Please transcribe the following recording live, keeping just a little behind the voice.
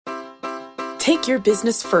Take your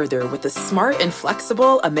business further with the smart and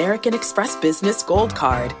flexible American Express Business Gold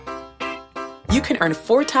Card. You can earn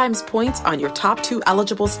 4 times points on your top 2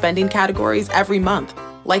 eligible spending categories every month,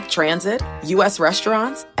 like transit, U.S.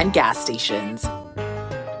 restaurants, and gas stations.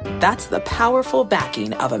 That's the powerful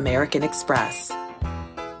backing of American Express.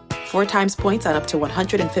 4 times points on up to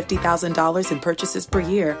 $150,000 in purchases per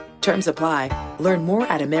year. Terms apply. Learn more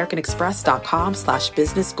at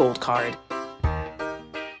americanexpress.com/businessgoldcard.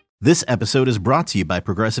 This episode is brought to you by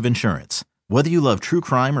Progressive Insurance. Whether you love true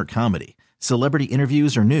crime or comedy, celebrity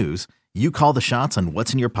interviews or news, you call the shots on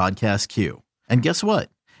what's in your podcast queue. And guess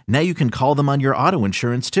what? Now you can call them on your auto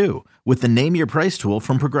insurance too with the Name Your Price tool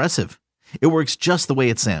from Progressive. It works just the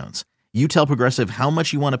way it sounds. You tell Progressive how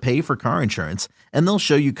much you want to pay for car insurance, and they'll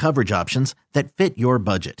show you coverage options that fit your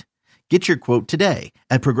budget. Get your quote today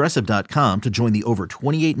at Progressive.com to join the over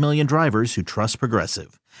 28 million drivers who trust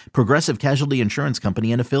Progressive. Progressive Casualty Insurance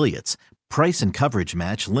Company and Affiliates. Price and coverage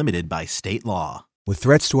match limited by state law. With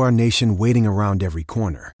threats to our nation waiting around every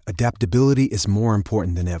corner, adaptability is more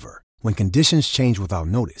important than ever. When conditions change without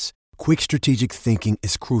notice, quick strategic thinking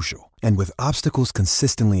is crucial. And with obstacles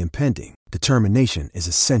consistently impending, determination is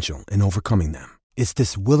essential in overcoming them. It's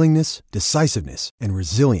this willingness, decisiveness, and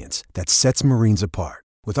resilience that sets Marines apart.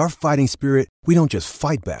 With our fighting spirit, we don't just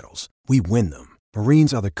fight battles, we win them.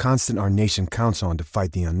 Marines are the constant our nation counts on to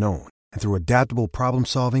fight the unknown. And through adaptable problem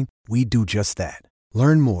solving, we do just that.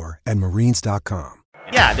 Learn more at Marines.com.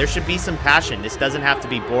 Yeah, there should be some passion. This doesn't have to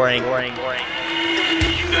be boring. You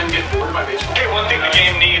couldn't get bored by baseball. Hey, one thing the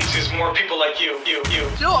game needs is more people like you.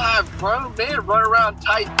 Still have grown men run around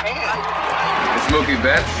tight pants. It's Mookie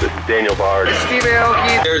Betts. This is Daniel Bard. It's Steve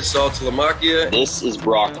Aoki. There's Saul Telemakia. This is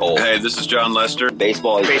Brock Holt. Hey, this is John Lester.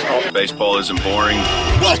 Baseball isn't boring.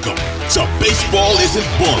 Welcome to Baseball Isn't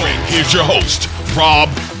Boring. Here's your host, Rob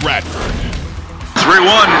Bradford.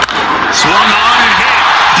 3-1. Swung on and hit.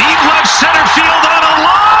 Deep left center field on a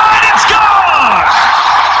line. It's gone!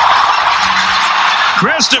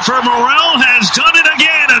 Christopher Morel has done it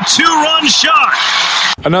again, a 2-run shot.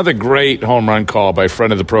 Another great home run call by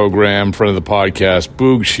friend of the program, friend of the podcast,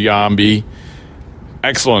 Boog Sciambi.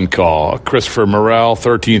 Excellent call. Christopher Morel,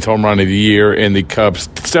 13th home run of the year in the Cubs'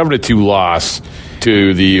 7-2 loss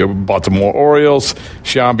to the Baltimore Orioles.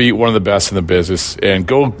 Sciambi, one of the best in the business. And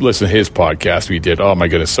go listen to his podcast we did. Oh, my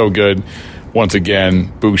goodness, so good. Once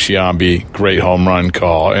again, Boog Sciambi, great home run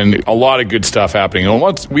call. And a lot of good stuff happening. And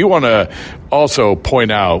we want to also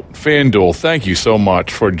point out, FanDuel, thank you so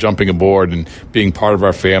much for jumping aboard and being part of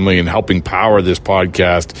our family and helping power this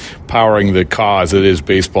podcast, powering the cause that is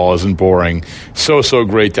Baseball Isn't Boring. So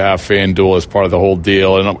great to have FanDuel as part of the whole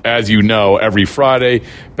deal. And as you know, every Friday,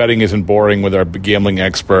 Betting Isn't Boring with our gambling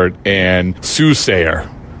expert and soothsayer,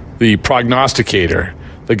 the prognosticator,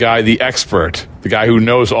 the guy, the expert, the guy who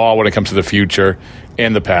knows all when it comes to the future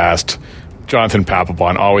and the past, Jonathan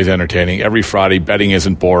Papelbon, always entertaining. Every Friday, Betting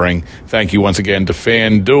Isn't Boring. Thank you once again to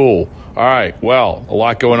FanDuel. All right, well, a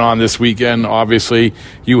lot going on this weekend. Obviously,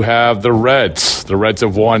 you have the Reds. The Reds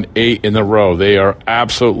have won 8 in a row. They are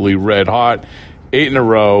absolutely red hot. 8 in a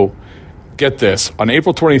row. Get this. On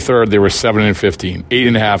April 23rd, they were 7-15,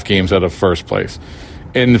 8.5 games out of first place.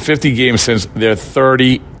 In the 50 games since, they're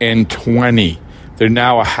 30-20. They're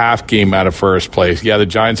now a half game out of first place. Yeah, the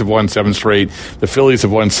Giants have won 7 straight. The Phillies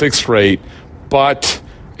have won 6 straight. But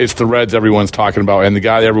it's the Reds everyone's talking about. And the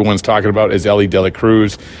guy that everyone's talking about is Elly De La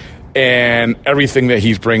Cruz and everything that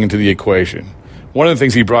he's bringing to the equation. One of the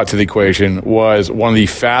things he brought to the equation was one of the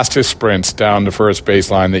fastest sprints down the first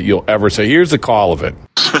baseline that you'll ever see. Here's the call of it.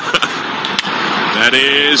 That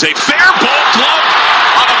is a fair ball glove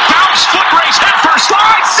on a bounce foot race head first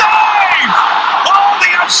line. Save! Oh,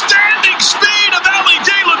 the outstanding speed of Elly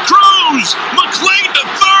De La Cruz. McLean to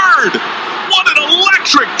third. What an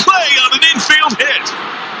electric play on an infield hit.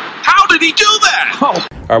 How did he do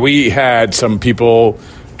that? We had some people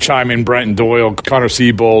chime in, Brenton Doyle, Connor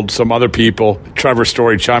Siebold, some other people, Trevor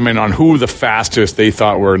Story chime in on who the fastest they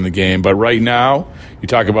thought were in the game. But right now, you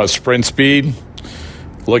talk about sprint speed,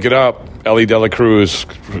 look it up. Elly De La Cruz,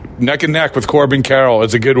 neck and neck with Corbin Carroll.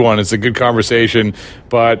 It's a good one. It's a good conversation.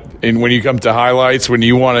 But when you come to highlights, when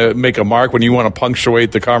you want to make a mark, when you want to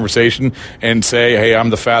punctuate the conversation and say, hey,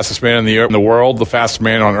 I'm the fastest man in the world, the fastest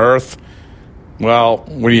man on earth, well,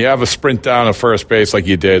 when you have a sprint down at first base like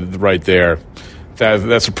you did right there,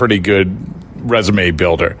 that's a pretty good resume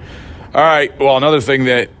builder. All right, well, another thing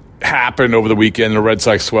that happened over the weekend, the Red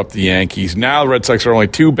Sox swept the Yankees. Now the Red Sox are only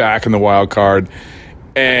 2 back in the wild card.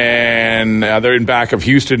 And they're in back of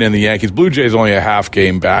Houston and the Yankees. Blue Jays only a half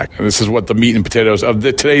game back. And this is what the meat and potatoes of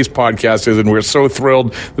today's podcast is, and we're so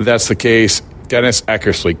thrilled that that's the case. Dennis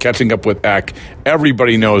Eckersley catching up with Eck.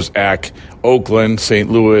 Everybody knows Eck. Oakland, St.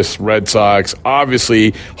 Louis, Red Sox,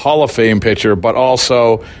 obviously Hall of Fame pitcher, but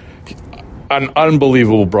also an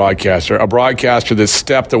unbelievable broadcaster, a broadcaster that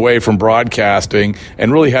stepped away from broadcasting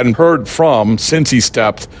and really hadn't heard from since he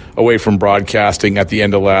stepped away from broadcasting at the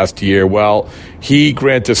end of last year. Well, he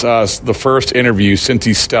granted us the first interview since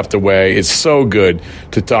he stepped away. It's so good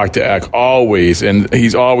to talk to Eck, always. And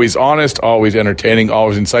he's always honest, always entertaining,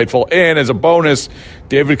 always insightful. And as a bonus,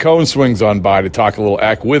 David Cohn swings on by to talk a little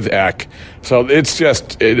Eck with Eck. So it's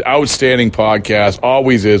just an outstanding podcast,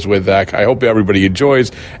 always is with Eck. I hope everybody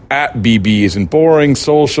enjoys. At BB Isn't Boring,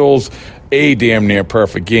 socials, A Damn Near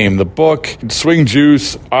Perfect Game, the book, Swing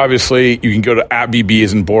Juice. Obviously, you can go to at BB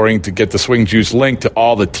Isn't Boring to get the Swing Juice link to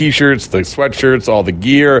all the T-shirts, the sweatshirts, all the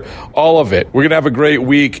gear, all of it. We're going to have a great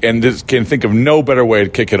week, and just can think of no better way to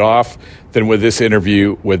kick it off than with this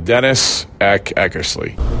interview with Dennis Eck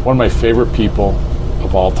Eckersley. One of my favorite people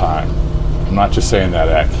of all time. I'm not just saying that,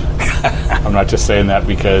 Eck. I'm not just saying that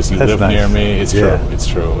because you live near me. It's true. It's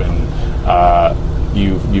true. And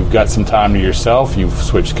you've got some time to yourself. You've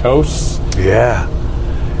switched coasts. Yeah.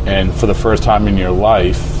 And for the first time in your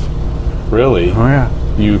life, really,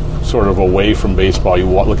 you sort of away from baseball. You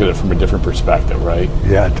look at it from a different perspective, right?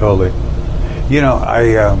 Yeah, totally. You know,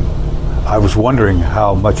 I was wondering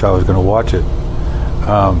how much I was going to watch it.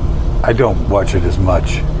 I don't watch it as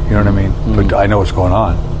much. You know what I mean? But I know what's going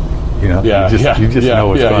on. You know, you just know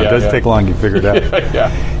what's going on. It doesn't take long, you figure it out.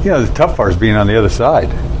 You know, the tough part is being on the other side.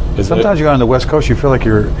 Sometimes you go on the West Coast, you feel like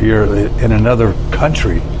you're in another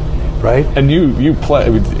country, right? And you play.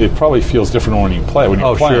 It probably feels different when you play. When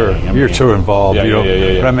you're playing, sure, you're so involved.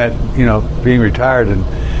 But I meant, being retired and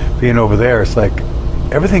being over there. It's like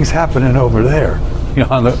everything's happening over there. You know,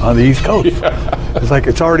 on the East Coast. It's like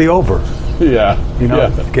it's already over.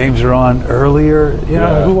 The games are on earlier.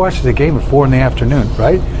 Who watches the game at 4 p.m,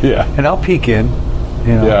 right? And I'll peek in.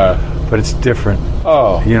 But it's different.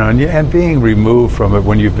 And being removed from it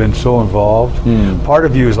when you've been so involved, part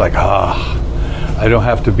of you is like, I don't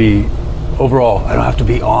have to be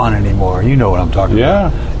on anymore. You know what I'm talking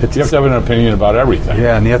about. You have to have an opinion about everything.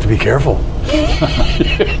 Yeah, and you have to be careful.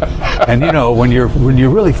 And when you're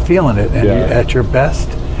really feeling it and you're at your best,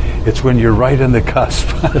 it's when you're right in the cusp.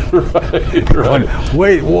 Right.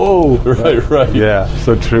 Wait, whoa. Right. Yeah,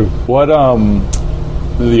 so true. What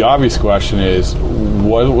the obvious question is,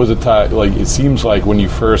 what was the time? Like, it seems like when you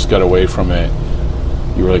first got away from it,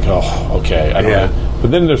 you were like, oh, okay, I don't know.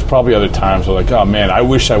 But then there's probably other times where like, oh man, I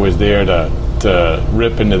wish I was there to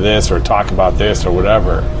rip into this or talk about this or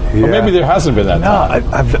whatever. Or maybe there hasn't been that time.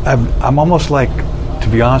 I'm almost like, to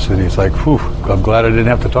be honest with you, it's like, whew, I'm glad I didn't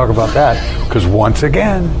have to talk about that. Because once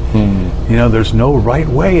again, there's no right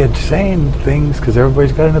way of saying things because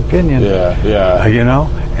everybody's got an opinion.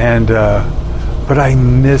 And but I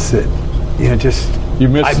miss it.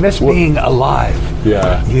 I miss being alive.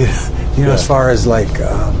 As far as like,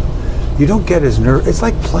 you don't get as nervous. It's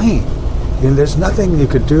like playing. There's nothing you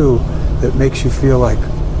could do that makes you feel like,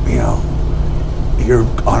 you're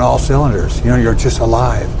on all cylinders. You're just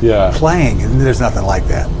alive. Playing, and there's nothing like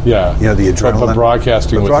that. The adrenaline. But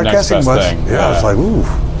broadcasting was the next best thing. I was like, ooh.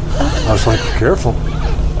 I was like, careful.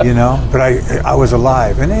 But I was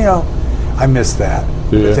alive, and I miss that.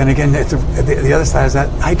 But then again, the other side is that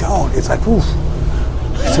I don't. It's like, oof.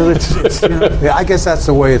 So it's I guess that's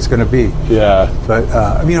the way it's going to be. But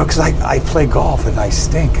because I play golf and I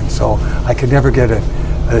stink, and so I could never get an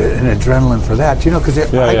adrenaline for that. Because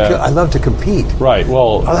I love to compete. Right.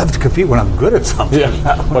 Well, I love to compete when I'm good at something.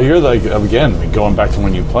 Well, you're like, again, going back to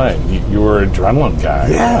when you played, you were an adrenaline guy.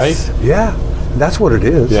 Yes. Right? Yeah. That's what it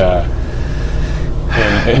is.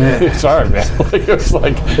 And it's hard, man. It's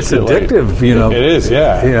addictive, It is,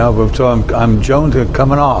 But so I'm Joan to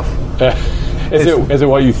coming off. Is it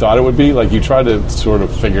what you thought it would be? Like you tried to sort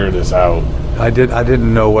of figure this out. I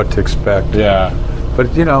didn't know what to expect. But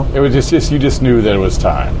it was just you just knew that it was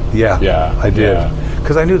time. I did.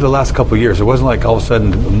 Because I knew the last couple of years. It wasn't like all of a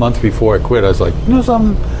sudden a month before I quit I was like,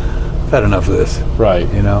 something, I've had enough of this. Right.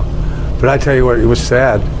 But I tell you what, it was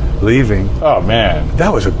sad leaving. Oh man,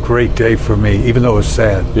 that was a great day for me, even though it was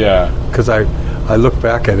sad. Because I look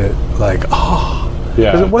back at it like,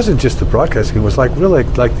 because it wasn't just the broadcasting. It was like really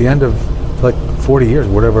like the end of like 40 years,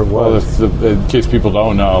 whatever it was. Well, in case people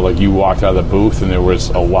don't know, like you walked out of the booth and there was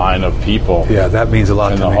a line of people. Yeah, that means a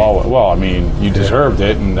lot in to the me. hallway. Well, I mean, you deserved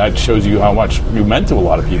it, and that shows you how much you meant to a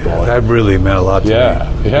lot of people. That really meant a lot to me.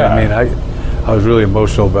 I mean, I was really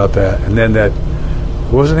emotional about that. And then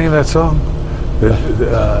what was the name of that song?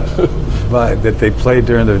 That they played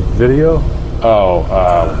during the video?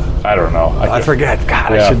 I don't know. I forget.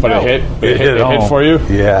 God, I should know. But it hit for you?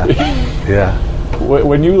 Yeah.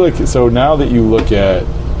 When you look, so now that you look at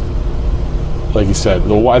like you said,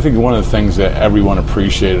 I think one of the things that everyone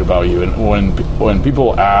appreciated about you, and when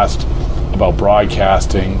people asked about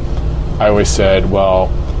broadcasting, I always said, well,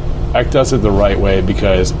 Eck does it the right way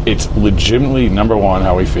because it's legitimately, number one,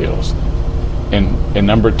 how he feels. And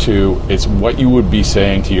number two, it's what you would be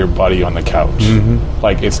saying to your buddy on the couch. Mm-hmm.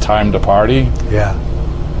 Like, it's time to party. Yeah.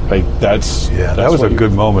 Like, that's that was a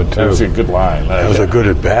good moment, too. That was a good line. That was a good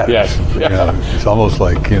at bat. Yeah. You know, it's almost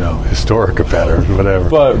like, historic at bat or whatever.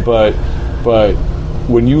 But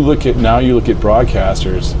when you look at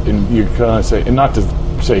broadcasters, and you're kind of say, and not to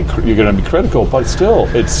say you're going to be critical, but still,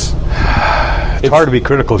 it's hard to be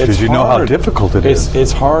critical because you know how difficult it is.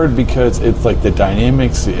 It's hard because it's like the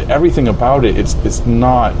dynamics, everything about it.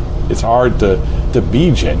 It's hard to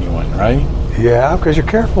be genuine, right? Yeah, because you're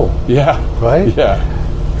careful. Yeah. Right. Yeah.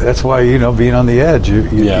 That's why being on the edge. You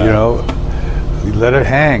let it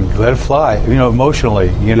hang, let it fly. Emotionally.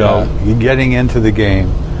 You getting into the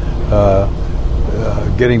game,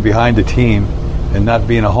 getting behind the team, and not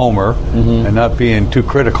being a homer, and not being too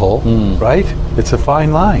critical. Right? It's a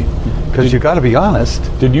fine line. Because you got to be honest.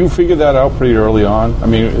 Did you figure that out pretty early on? I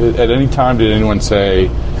mean, at any time did anyone say?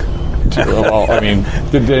 Did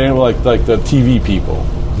anyone like the TV people?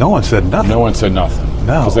 No one said nothing. No one said nothing.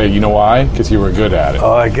 No. Because you know why? Because you were good at it.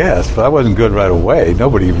 Oh, I guess, but I wasn't good right away.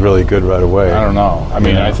 Nobody really good right away. I don't know. I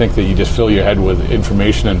mean, I think that you just fill your head with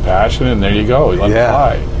information and passion, and there you go. You let it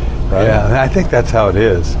fly. Right? Yeah, and I think that's how it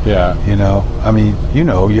is. Yeah. I mean,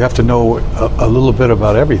 you have to know a little bit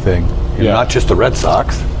about everything. Not just the Red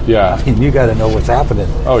Sox. Yeah. I mean, you got to know what's happening.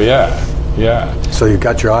 Oh, yeah. Yeah. So you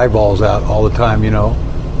got your eyeballs out all the time,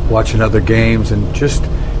 watching other games, and just,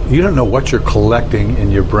 you don't know what you're collecting in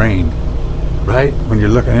your brain, right? When you're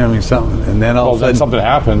looking at something, and then all of a sudden something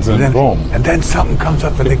happens, and then, boom. And then something comes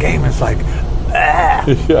up in the game, and it's like,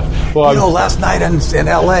 yeah. Well, last night in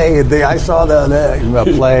L.A., I saw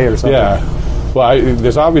the play or something. Yeah. Well,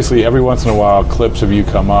 there's obviously every once in a while clips of you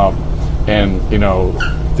come up, and,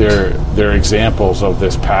 they're examples of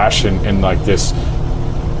this passion and like this,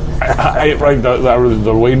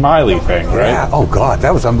 the Wayne Miley thing, right? Yeah. Oh God,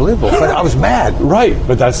 that was unbelievable. But I was mad. Right,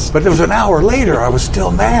 but it was an hour later. I was still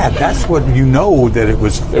mad. That's what that it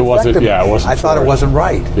was. It wasn't. Yeah, it wasn't. I thought it wasn't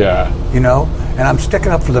right. Yeah. And I'm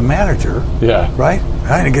sticking up for the manager. Yeah. Right.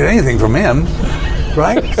 I didn't get anything from him.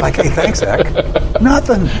 Right? It's like, hey, thanks, Eck.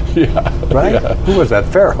 Nothing. Yeah. Right? Yeah. Who was that?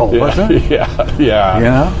 Farrell, wasn't it? Yeah.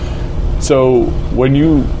 Yeah. So when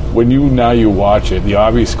you now you watch it, the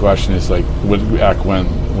obvious question is like,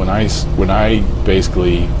 when I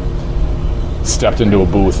basically stepped into a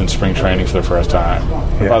booth in spring training for the first time.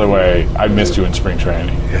 Yeah. By the way, I missed you in spring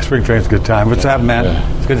training. Yeah, spring training's a good time. What's up, man?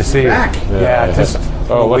 Yeah. It's good to see you. Yeah, just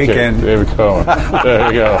weekend. There we go. There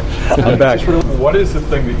we go. I'm back. What is the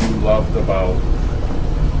thing that you loved about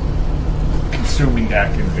consuming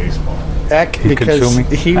Eck in baseball? Eck, because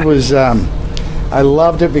he was. I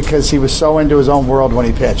loved it because he was so into his own world when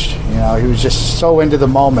he pitched. He was just so into the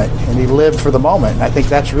moment, and he lived for the moment. And I think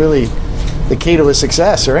that's really the key to his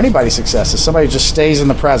success, or anybody's success, is somebody who just stays in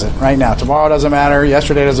the present right now. Tomorrow doesn't matter.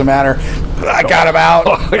 Yesterday doesn't matter. I got him out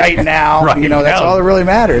right now. Right that's all that really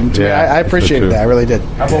mattered. And to me, I appreciated that. I really did.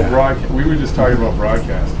 How about we were just talking about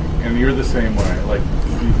broadcasting, and you're the same way. Like,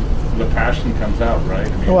 the passion comes out, right?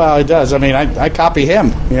 Well, it does. I mean, I copy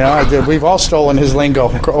him. We've all stolen his lingo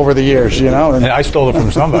over the years. And I stole it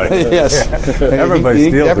from somebody. Yes, everybody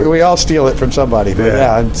steals it. We all steal it from somebody.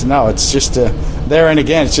 But it's just there. And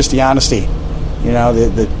again, it's just the honesty.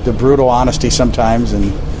 The brutal honesty sometimes,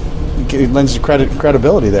 and it lends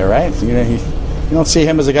credibility there, right? You don't see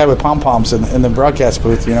him as a guy with pom-poms in the broadcast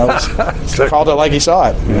booth, It's called it like he saw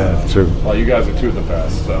it. Yeah, true. Well, you guys are two of the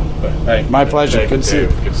best, so. But, hey, my pleasure. Good to see you.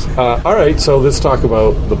 All right, so let's talk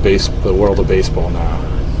about the world of baseball now.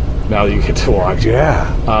 Now that you get to watch it.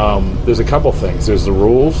 Yeah. There's a couple things. There's the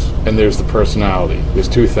rules, and there's the personality. There's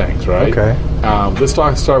two things, right? Okay. Let's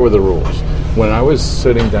start with the rules. When I was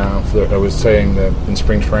sitting down, I was saying that in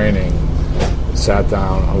spring training, sat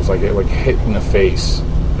down, I was like hit in the face.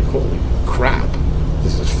 Like, holy crap.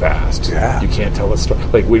 This is fast. Yeah. You can't tell a story.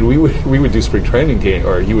 Like, we would do spring training game,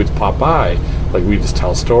 or you would pop by. Like, we just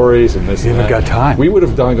tell stories and this. You haven't got time. We would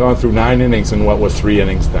have gone through 9 innings in what was 3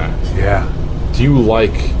 innings then. Yeah. Do you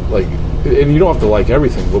like, and you don't have to like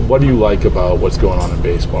everything, but what do you like about what's going on in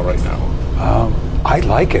baseball right now? I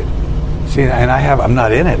like it. See, and I'm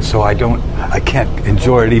not in it, so I can't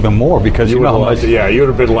enjoy it even more because you know how much. Yeah, you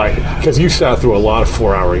would have been because you sat through a lot of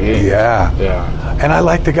 4-hour games. Yeah, yeah. And I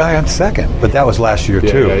like the guy on second, but that was last year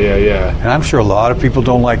too. Yeah. And I'm sure a lot of people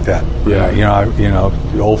don't like that. Yeah,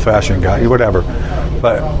 the old-fashioned guy, whatever.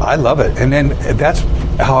 But I love it. And then that's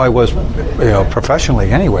how I was,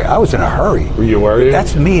 professionally anyway. I was in a hurry. Were you worried?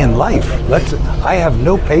 That's me in life. I have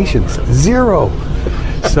no patience. Zero.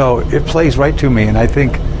 So it plays right to me, and I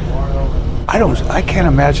think I can't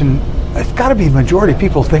imagine. It's got to be majority of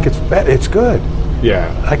people think it's good.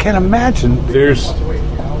 Yeah. I can't imagine. They're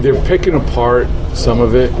picking apart some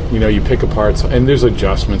of it. You pick apart, and there's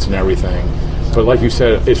adjustments and everything. But like you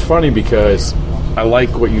said, it's funny because I like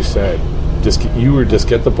what you said. Just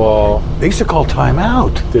get the ball. They used to call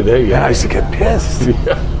timeout. Did they? Yeah. And I used to get pissed.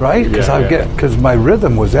 Yeah. Right? Because my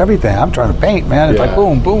rhythm was everything. I'm trying to paint, man. It's like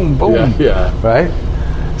boom, boom, boom. Yeah. Right?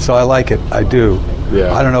 So I like it. I do.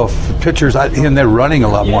 Yeah. I don't know if the pitchers, and they're running a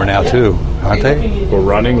lot more now too, aren't they? Well,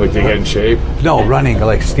 running, like they get in shape? No, running,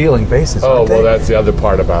 like stealing bases. Oh, well, that's the other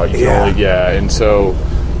part about you. And so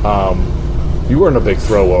you weren't a big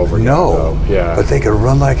throw over. No. Yeah. But they could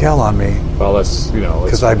run like hell on me. Well, that's,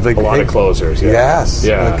 because a lot of closers. Yeah. Yes.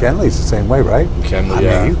 Yeah. Like Kenley's the same way, right? Kenley,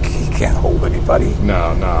 I mean, you can't hold anybody.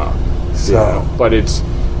 No. So. Yeah. But it's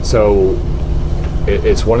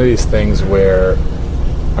one of these things where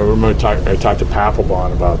I remember I talked to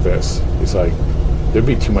Papelbon about this. He's like, there'd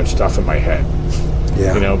be too much stuff in my head.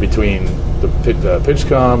 Yeah. Between the pitch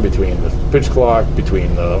com, between the pitch clock,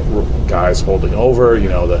 between the guys holding over,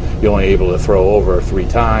 you're only able to throw over 3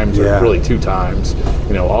 times, or really 2 times,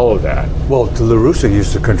 all of that. Well, La Russa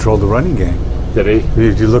used to control the running game. Did he?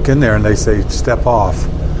 You look in there and they say, step off,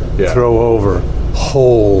 throw over,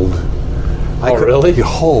 hold. Really? You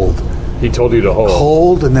hold. He told you to hold.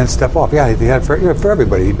 Hold and then step off. Yeah, he had for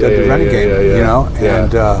everybody. He did the running game,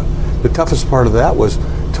 and the toughest part of that was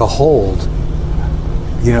to hold.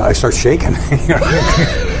 I start shaking.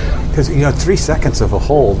 Because, 3 seconds of a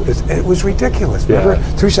hold, it was ridiculous. Remember?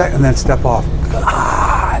 3 seconds and then step off.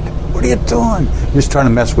 God, what are you doing? You're just trying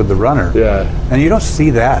to mess with the runner. Yeah. And you don't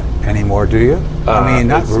see that anymore, do you? I mean,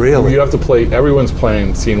 not really. You have to play, everyone's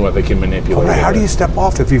playing, seeing what they can manipulate. Right, how do you step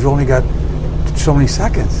off if you've only got so many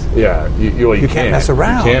seconds? Yeah. You can't mess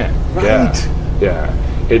around. You can't. Right. Yeah.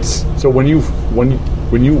 It's, so when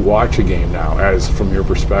you watch a game now, as from your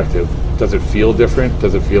perspective, does it feel different?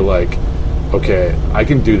 Does it feel like, okay, I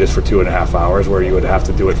can do this for 2.5 hours, where you would have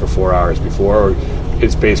to do it for 4 hours before, or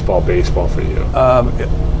is baseball for you?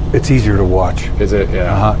 It's easier to watch. Is it?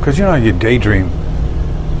 Yeah. Because you daydream,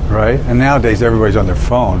 right? And nowadays everybody's on their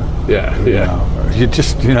phone. Yeah. You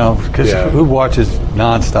just because who watches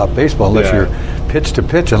nonstop baseball unless you're pitch to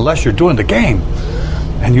pitch, unless you're doing the game.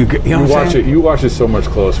 And you watch it. You watch it so much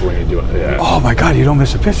closer when you do it. Yeah. Oh my God! You don't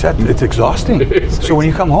miss a pitch. It's exhausting. So when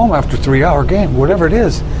you come home after a 3-hour game, whatever it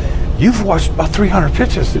is, you've watched about 300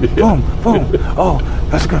 pitches. Yeah. Boom, boom. Oh,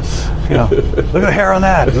 that's good. Look at the hair on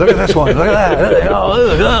that. Look at this one. Look at that.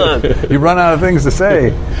 Oh, you run out of things to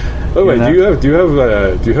say. Oh wait, do you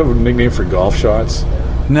have a nickname for golf shots?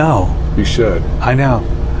 No. You should. I know.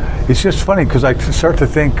 It's just funny because I start to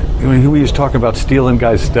think, we was talking about stealing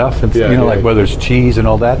guys' stuff, and like whether it's cheese and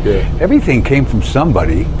all that. Yeah. Everything came from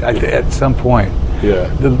somebody at some point. Yeah.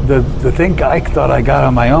 The thing I thought I got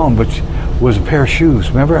on my own, which was a pair of shoes.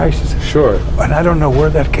 Remember, Sure. And I don't know where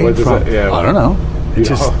that came from. I don't know. It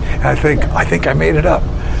just I think I made it up.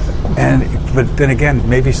 But then again,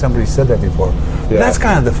 maybe somebody said that before. Yeah. That's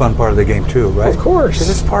kind of the fun part of the game too, right? Of course. Because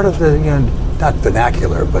it's part of the not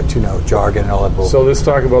vernacular, but jargon and all that bullshit. So let's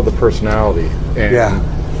talk about the personality. And,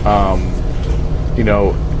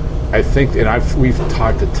 I think, and we've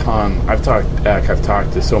talked a ton. I've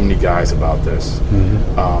talked to so many guys about this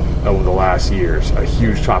over the last years. A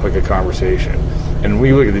huge topic of conversation. And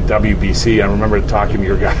we look at the WBC. I remember talking to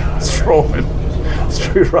your guy, Stroman.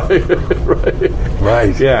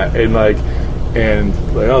 Right. Yeah, and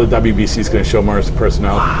the WBC is going to show Mars'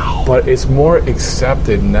 personality. Wow. But it's more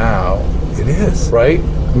accepted now. It is. Right?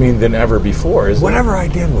 I mean, than ever before, isn't it? Whatever I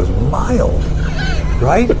did was mild,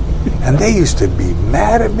 right? And they used to be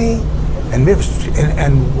mad at me, and it was,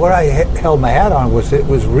 and what I held my hat on was it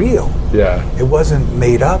was real. Yeah. It wasn't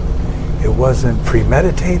made up. It wasn't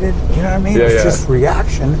premeditated. You know what I mean? Yeah, it's just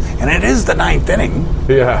reaction, and it is the 9th inning.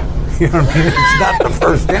 Yeah. You know what I mean? It's not the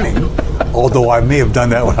first inning, although I may have done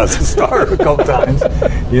that when I was a starter a couple times.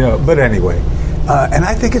 But anyway, and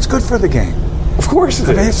I think it's good for the game. Of course it is.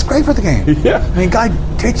 I mean, it's great for the game. Yeah. I mean, guy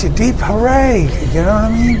takes you deep, hooray. You know what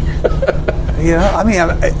I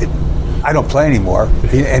mean? I don't play anymore,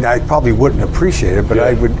 and I probably wouldn't appreciate it, but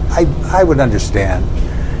I would understand.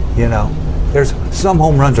 There's some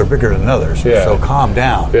home runs are bigger than others, so calm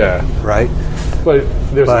down. Yeah. Right? But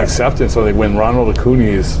there's an acceptance. So when Ronald Acuna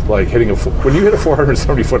is hitting when you hit a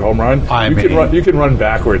 470-foot home run, you can run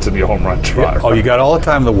backwards in the home run trot. Yeah. Oh, you got all the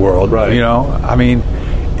time in the world, right?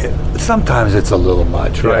 sometimes it's a little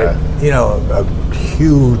much, right? Yeah. A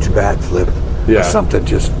huge bat flip. Yeah. Something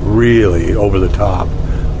just really over the top.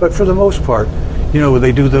 But for the most part,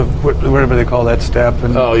 they do the whatever they call that step.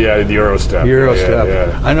 And the Euro step. Euro step.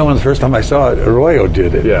 Yeah. I know when the first time I saw it, Arroyo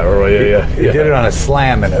did it. Yeah, Arroyo, He did it on a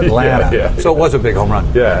slam in Atlanta. So it was a big home run.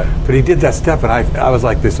 Yeah. But he did that step, and I was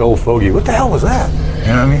like this old fogey. What the hell was that? You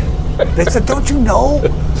know what I mean? They said, don't you know?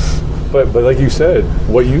 But like you said,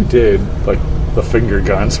 what you did, like the finger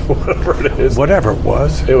guns, whatever it is. Whatever it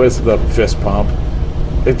was. It was the fist pump.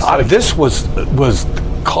 It's this was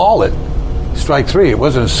call it strike three. It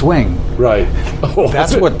wasn't a swing. Right.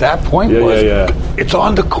 That's what that point was. Yeah. It's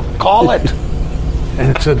on to call it.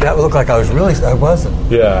 And so that looked like I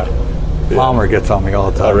wasn't. Yeah. Palmer gets on me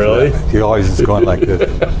all the time. Oh, really? He always is going like this.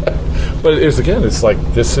 But it's like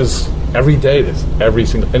this is every day. This every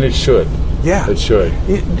single, and it should. Yeah. It should.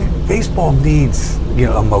 Baseball needs,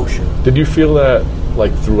 emotion. Did you feel that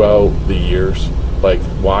like throughout the years? Like,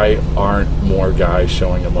 why aren't more guys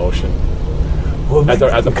showing emotion? Well,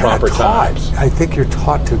 at the proper times. I think you're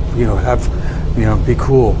taught to, have, be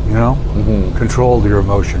cool, control your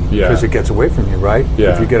emotion because it gets away from you, right?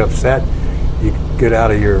 Yeah. If you get upset, you get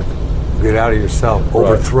out of yourself,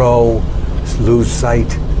 overthrow, lose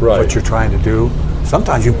sight of what you're trying to do.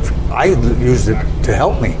 Sometimes I used it to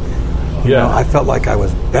help me. I felt like I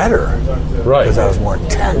was better, right? Because I was more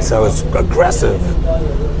intense. I was aggressive.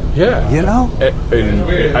 Yeah. And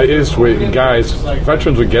it is guys,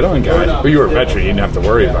 veterans would get on guys. Well, you were a veteran, you didn't have to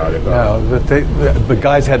worry about it. No, but the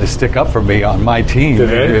guys had to stick up for me on my team. Did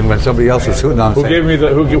they? And when somebody else was shooting on, what's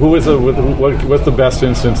the best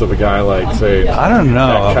instance of a guy like, say? I don't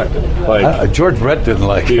know. George Brett didn't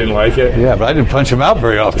like it. He didn't like it? Yeah, but I didn't punch him out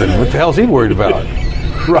very often. What the hell's he worried about?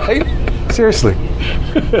 Right? Seriously.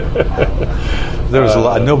 There was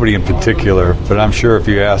nobody in particular, but I'm sure if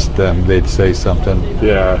you asked them, they'd say something.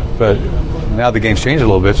 Yeah. But now the game's changed a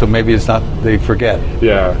little bit, so maybe it's not, they forget.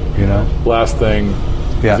 Yeah. Last thing.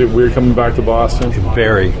 Yeah. Is it weird coming back to Boston?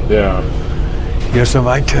 Very. Yeah. So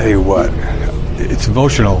I tell you what, it's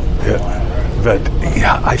emotional, but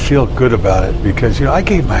I feel good about it because, I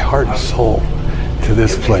gave my heart and soul to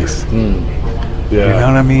this place. Yeah. You know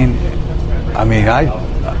what I mean? I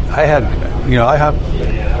had,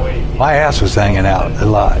 my ass was hanging out a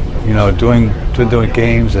lot, doing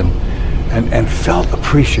games and felt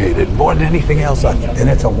appreciated more than anything else. And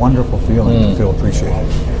it's a wonderful feeling to feel appreciated.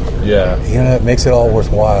 Yeah. It makes it all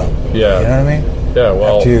worthwhile. Yeah. You know what I mean? Yeah,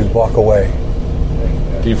 well. After you walk away.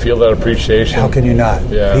 Do you feel that appreciation? How can you not?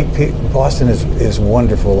 Yeah. Boston is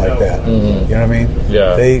wonderful like that. Mm-hmm. You know what I mean?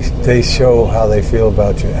 Yeah. They show how they feel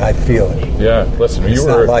about you. I feel it. Yeah. Listen, it's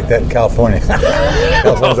not like that in California.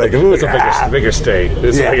 California's like, ooh, it's a bigger state.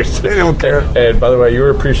 It's a bigger state. They don't care. And by the way, you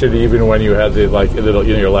were appreciated even when you had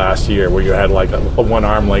in your last year where you had like a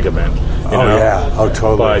one-arm ligament. Yeah. Oh,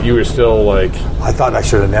 totally. But you were still like... I thought I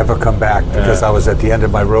should have never come back because I was at the end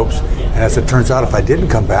of my ropes. And as it turns out, if I didn't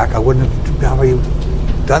come back, I wouldn't have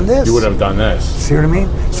done this. You would have done this. See what I mean?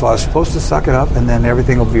 So I was supposed to suck it up, and then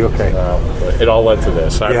everything will be okay. It all led to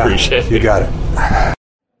this. I appreciate it. You got it.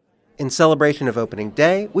 In celebration of opening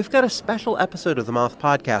day, we've got a special episode of the Moth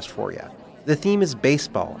Podcast for you. The theme is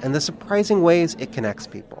baseball and the surprising ways it connects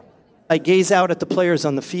people. I gaze out at the players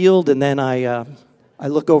on the field, and then I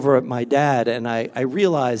look over at my dad, and I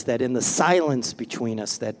realize that in the silence between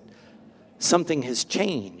us that something has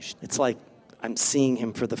changed. It's like I'm seeing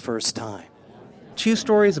him for the first time. 2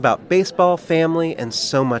 stories about baseball, family, and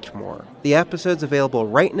so much more. The episode's available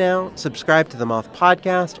right now. Subscribe to the Moth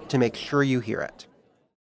Podcast to make sure you hear it.